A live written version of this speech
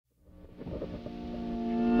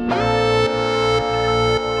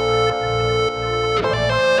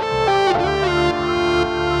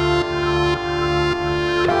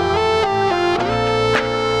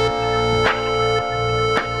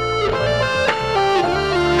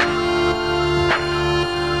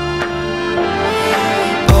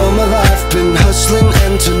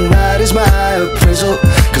that is my appraisal.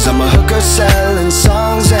 Cause I'm a hooker selling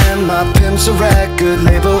songs and my pimp's a record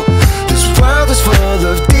label. This world is full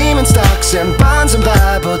of demon stocks and bonds and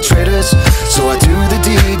Bible traders. So I do the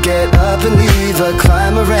deed, get up and leave a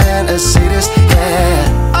climber and a sadist,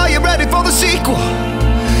 yeah. Are you ready for the sequel?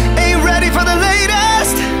 Ain't ready for the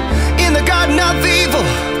latest? In the garden of evil,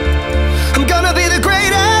 I'm gonna be the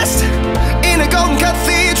greatest. In a golden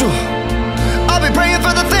cathedral, I'll be praying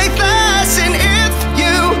for the faithless. And if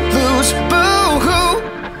you lose, boo-hoo.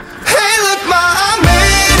 Hey look ma, I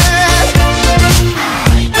made it.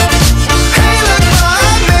 Hey look ma,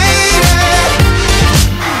 I made it.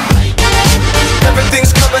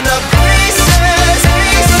 Everything's coming up pieces,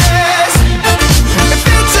 pieces. If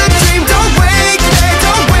it's a dream, don't wake me,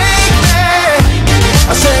 don't wake me.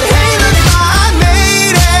 I said hey look ma, I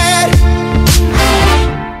made it.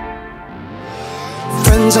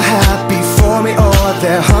 Friends are happy for me, or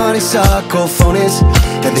they're honeysuckle phonies.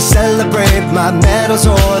 Then they celebrate my medals,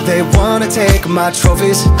 or they wanna take my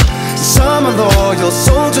trophies. Some are loyal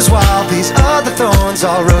soldiers, while these other thorns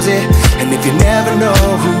are rosy. And if you never know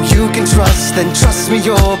who you can trust, then trust me,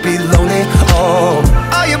 you'll be lonely. Oh,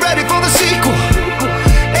 are you ready for the sequel?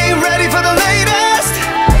 Ain't ready for the latest?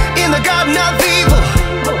 In the garden of evil,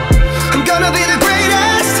 I'm gonna be the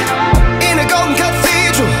greatest. In a golden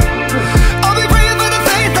cathedral, I'll be praying for the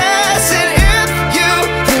faithless. And if you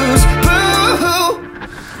lose, boo-hoo.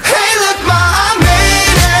 Hey look ma, I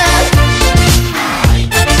made it.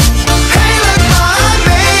 Hey look ma, I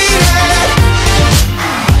made it.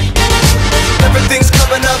 Everything's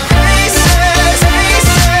coming up